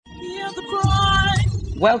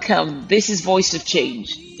Welcome. This is Voice of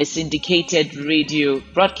Change, a syndicated radio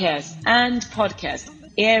broadcast and podcast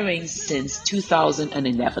airing since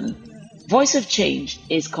 2011. Voice of Change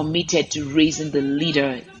is committed to raising the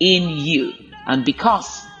leader in you. And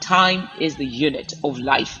because time is the unit of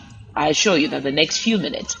life, I assure you that the next few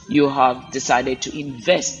minutes you have decided to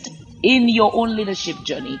invest in your own leadership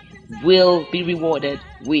journey will be rewarded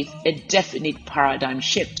with a definite paradigm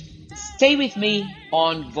shift. Stay with me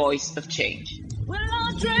on Voice of Change.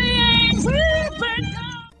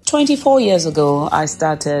 24 years ago, I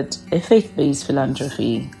started a faith-based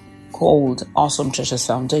philanthropy called Awesome Treasures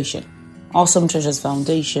Foundation. Awesome Treasures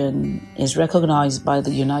Foundation is recognized by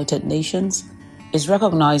the United Nations, is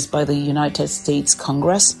recognized by the United States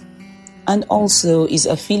Congress, and also is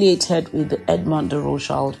affiliated with the Edmond de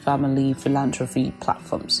Rothschild family philanthropy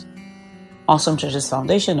platforms. Awesome Treasures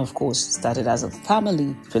Foundation, of course, started as a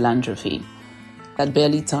family philanthropy that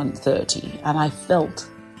barely turned 30, and I felt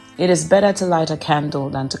it is better to light a candle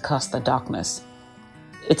than to cast the darkness.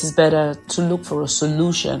 It is better to look for a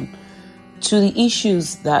solution to the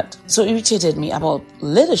issues that so irritated me about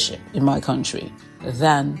leadership in my country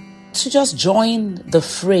than to just join the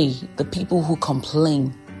fray, the people who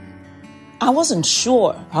complain. I wasn't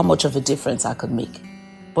sure how much of a difference I could make,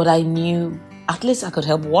 but I knew at least I could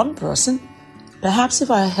help one person. Perhaps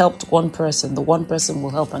if I helped one person, the one person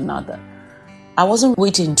will help another. I wasn't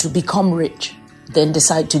waiting to become rich, then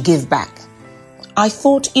decide to give back. I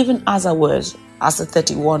thought even as I was, as a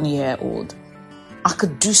 31-year-old, I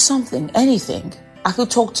could do something, anything. I could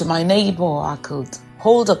talk to my neighbor, I could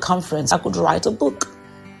hold a conference, I could write a book.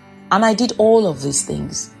 And I did all of these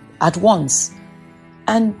things at once.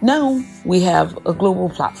 And now we have a global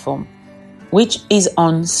platform, which is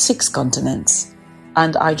on 6 continents.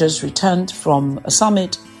 And I just returned from a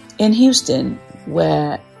summit in Houston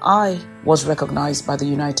where I was recognized by the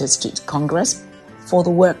United States Congress for the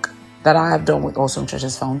work that I have done with Awesome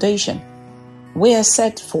Treasures Foundation. We are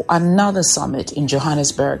set for another summit in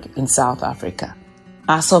Johannesburg in South Africa.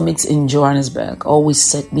 Our summits in Johannesburg always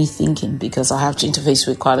set me thinking because I have to interface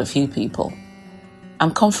with quite a few people.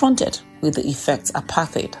 I'm confronted with the effects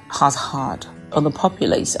apartheid has had on the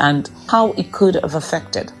populace and how it could have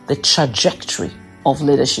affected the trajectory of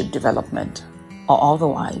leadership development or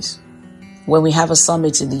otherwise. When we have a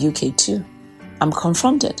summit in the UK too, I'm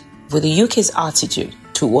confronted with the UK's attitude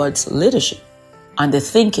towards leadership and the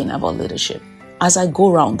thinking about leadership. As I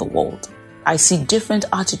go around the world, I see different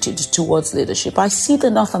attitudes towards leadership. I see the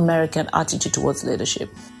North American attitude towards leadership,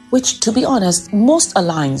 which, to be honest, most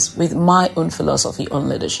aligns with my own philosophy on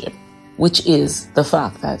leadership, which is the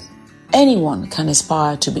fact that anyone can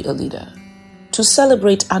aspire to be a leader, to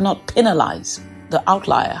celebrate and not penalize the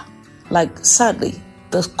outlier, like sadly,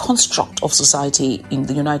 the construct of society in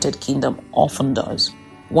the United Kingdom often does,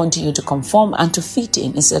 wanting you to conform and to fit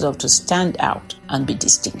in instead of to stand out and be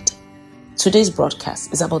distinct. Today's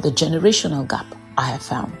broadcast is about the generational gap I have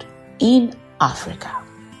found in Africa,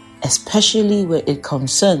 especially where it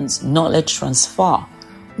concerns knowledge transfer,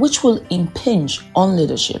 which will impinge on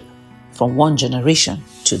leadership from one generation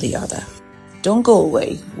to the other. Don't go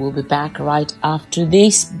away. We'll be back right after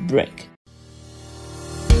this break.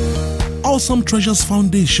 Awesome Treasures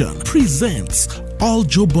Foundation presents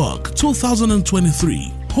Olajumoke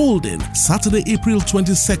 2023, holding Saturday, April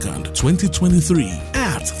 22nd, 2023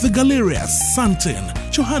 at the Galleria Santin,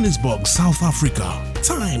 Johannesburg, South Africa.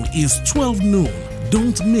 Time is 12 noon.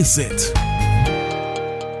 Don't miss it.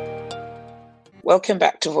 Welcome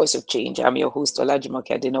back to Voice of Change. I'm your host, Olajumoke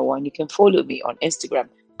Adenowo, and you can follow me on Instagram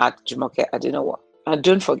at Jumoke Adenowo. And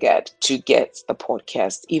don't forget to get the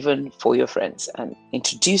podcast even for your friends and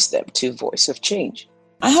introduce them to Voice of Change.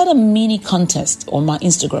 I had a mini contest on my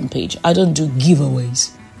Instagram page. I don't do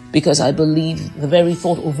giveaways because I believe the very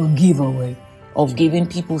thought of a giveaway, of giving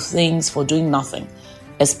people things for doing nothing,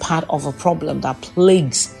 is part of a problem that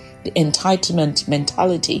plagues the entitlement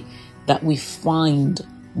mentality that we find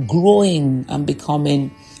growing and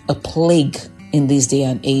becoming a plague in this day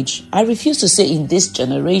and age. I refuse to say in this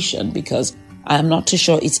generation because I am not too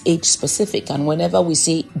sure it's age specific. And whenever we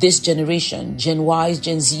say this generation, Gen Ys,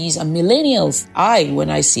 Gen Zs, and millennials,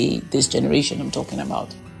 when I say this generation, I'm talking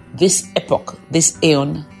about this epoch, this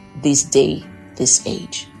aeon, this day, this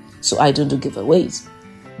age. So I don't do giveaways.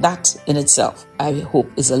 That in itself, I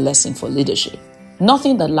hope, is a lesson for leadership.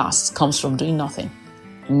 Nothing that lasts comes from doing nothing.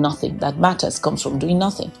 Nothing that matters comes from doing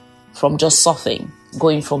nothing. From just surfing,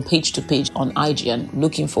 going from page to page on IG and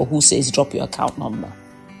looking for who says drop your account number.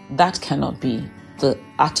 That cannot be the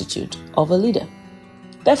attitude of a leader.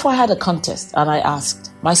 Therefore, I had a contest and I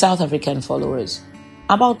asked my South African followers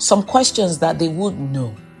about some questions that they would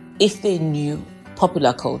know if they knew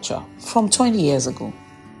popular culture from 20 years ago.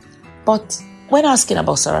 But when asking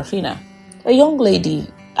about Sarafina, a young lady,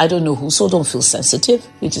 I don't know who, so don't feel sensitive,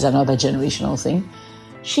 which is another generational thing,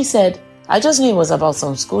 she said, I just knew it was about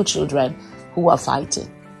some school children who were fighting.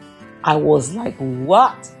 I was like,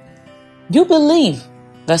 what? You believe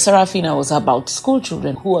that Sarafina was about school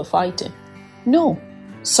children who were fighting? No.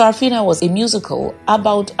 Sarafina was a musical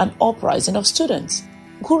about an uprising of students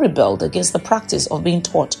who rebelled against the practice of being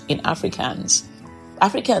taught in Afrikaans.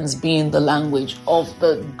 Afrikaans being the language of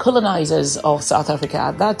the colonizers of South Africa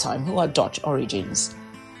at that time, who had Dutch origins.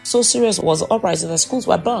 So serious was the uprising that schools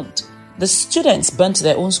were burnt. The students burnt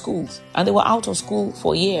their own schools and they were out of school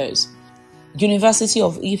for years. University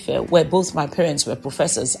of Ife, where both my parents were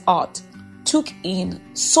professors at, took in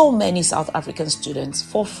so many South African students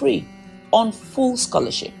for free on full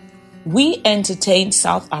scholarship. We entertained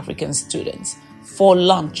South African students for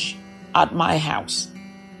lunch at my house.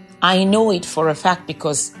 I know it for a fact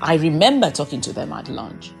because I remember talking to them at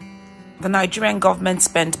lunch. The Nigerian government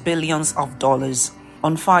spent billions of dollars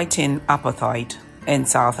on fighting apartheid in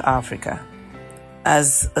South Africa.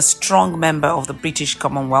 As a strong member of the British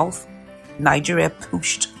Commonwealth, Nigeria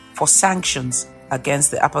pushed for sanctions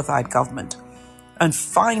against the apartheid government and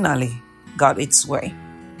finally got its way.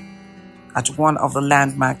 At one of the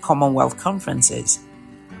landmark Commonwealth conferences,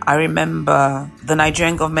 I remember the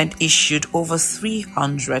Nigerian government issued over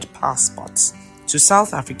 300 passports to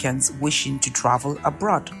South Africans wishing to travel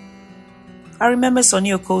abroad. I remember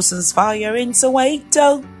Sonny Okoson's Fire in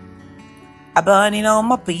Soweto, a burning on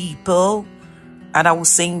my people, and I would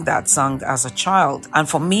sing that song as a child. And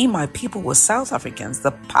for me, my people were South Africans.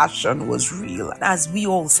 The passion was real, as we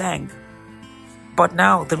all sang. But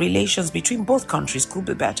now the relations between both countries could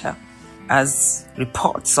be better, as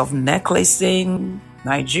reports of necklacing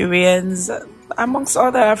Nigerians, amongst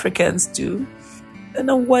other Africans too, in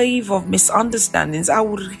a wave of misunderstandings. I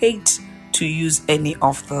would hate to use any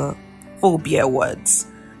of the phobia words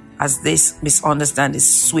as this misunderstandings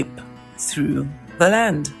sweep through the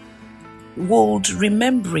land. Would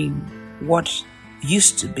remembering what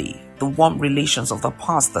used to be the warm relations of the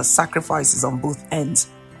past, the sacrifices on both ends,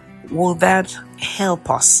 will that help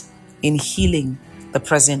us in healing the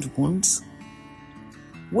present wounds?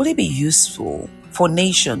 Would it be useful for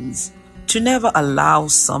nations to never allow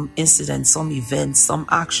some incidents, some events, some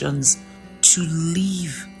actions to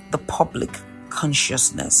leave the public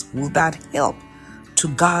consciousness? Will that help to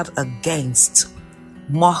guard against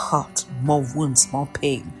more hurt, more wounds, more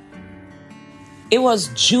pain? It was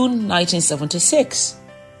June 1976,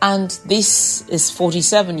 and this is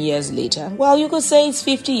 47 years later. Well, you could say it's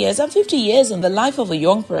 50 years, and 50 years in the life of a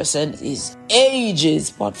young person is ages,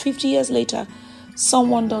 but 50 years later,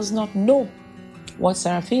 someone does not know what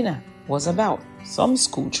Sarafina was about. Some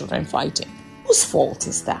school children fighting. Whose fault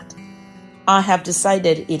is that? I have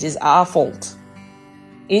decided it is our fault.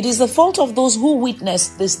 It is the fault of those who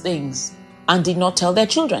witnessed these things and did not tell their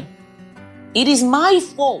children. It is my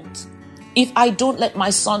fault if I don't let my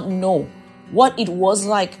son know what it was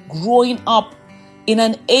like growing up in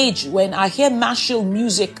an age when I hear martial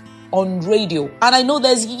music on radio and I know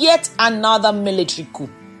there's yet another military coup.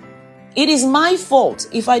 It is my fault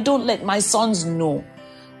if I don't let my sons know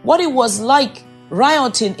what it was like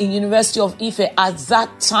rioting in University of Ife at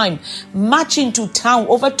that time, marching to town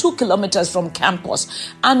over 2 kilometers from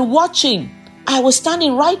campus and watching. I was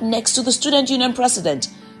standing right next to the student union president,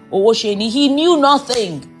 Owosheni. He knew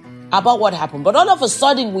nothing about what happened, but all of a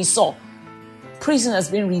sudden we saw prisoners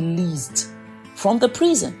being released from the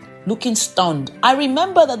prison, looking stunned. I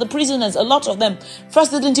remember that the prisoners, a lot of them,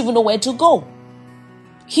 first didn't even know where to go.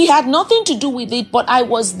 He had nothing to do with it, but I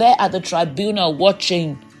was there at the tribunal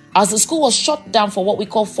watching as the school was shut down for what we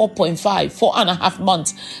call 4.5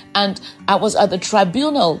 months. And I was at the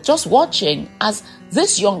tribunal just watching as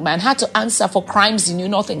this young man had to answer for crimes he knew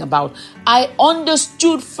nothing about. I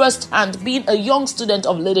understood firsthand, being a young student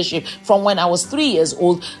of leadership from when I was 3 years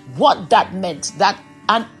old, what that meant, that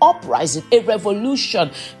an uprising, a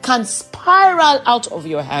revolution can spiral out of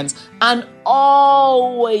your hands and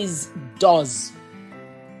always does.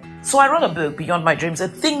 So I wrote a book, Beyond My Dreams, a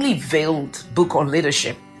thinly veiled book on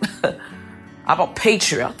leadership about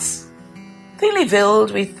patriots. Thinly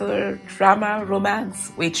veiled with drama,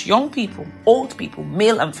 romance, which young people, old people,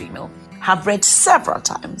 male and female, have read several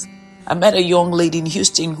times. I met a young lady in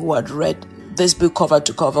Houston who had read this book cover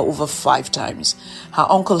to cover over 5 times. Her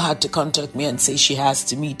uncle had to contact me and say she has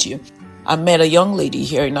to meet you. I met a young lady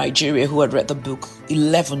here in Nigeria who had read the book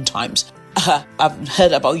 11 times. I've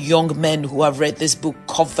heard about young men who have read this book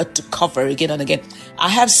cover to cover again and again. I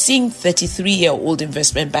have seen 33-year-old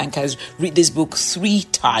investment bankers read this book 3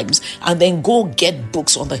 times and then go get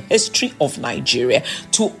books on the history of Nigeria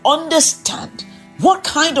to understand what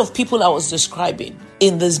kind of people I was describing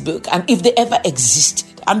in this book and if they ever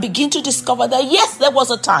existed, and begin to discover that yes, there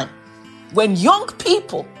was a time when young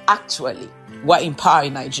people actually were in power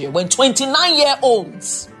in Nigeria, when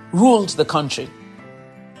 29-year-olds ruled the country.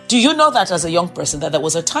 Do you know that as a young person, that there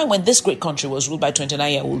was a time when this great country was ruled by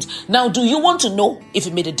 29-year-olds? Now, do you want to know if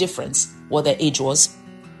it made a difference what their age was?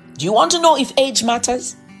 Do you want to know if age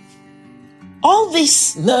matters? All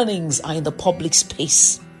these learnings are in the public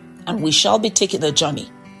space, and we shall be taking the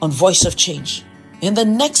journey on Voice of Change in the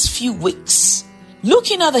next few weeks,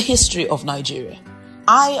 looking at the history of Nigeria.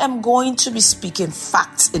 I am going to be speaking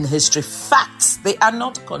facts in history. Facts, they are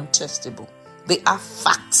not contestable. They are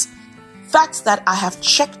facts. Facts that I have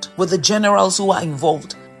checked with the generals who are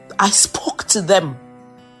involved. I spoke to them.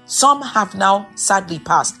 Some have now sadly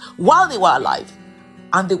passed while they were alive,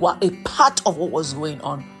 and they were a part of what was going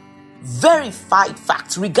on. Verified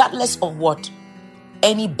facts, regardless of what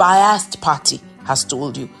any biased party has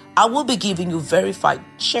told you. I will be giving you verified,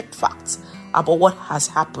 checked facts about what has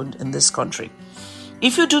happened in this country.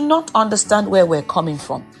 If you do not understand where we're coming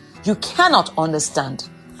from, you cannot understand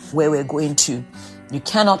where we're going to. You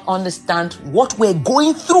cannot understand what we're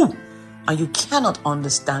going through, and you cannot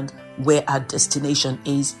understand where our destination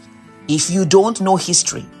is. If you don't know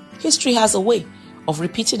history, history has a way of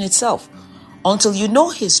repeating itself. Until you know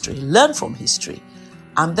history, learn from history,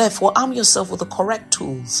 and therefore arm yourself with the correct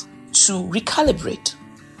tools to recalibrate,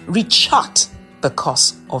 rechart the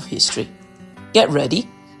course of history. Get ready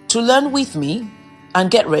to learn with me, and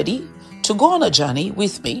get ready to go on a journey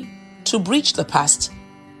with me to bridge the past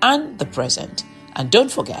and the present. And don't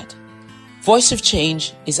forget, Voice of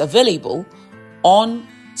Change is available on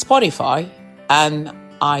Spotify and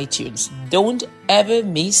iTunes. Don't ever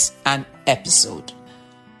miss an episode.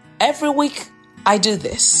 Every week, I do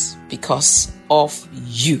this because of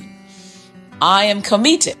you. I am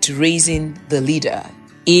committed to raising the leader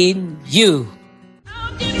in you.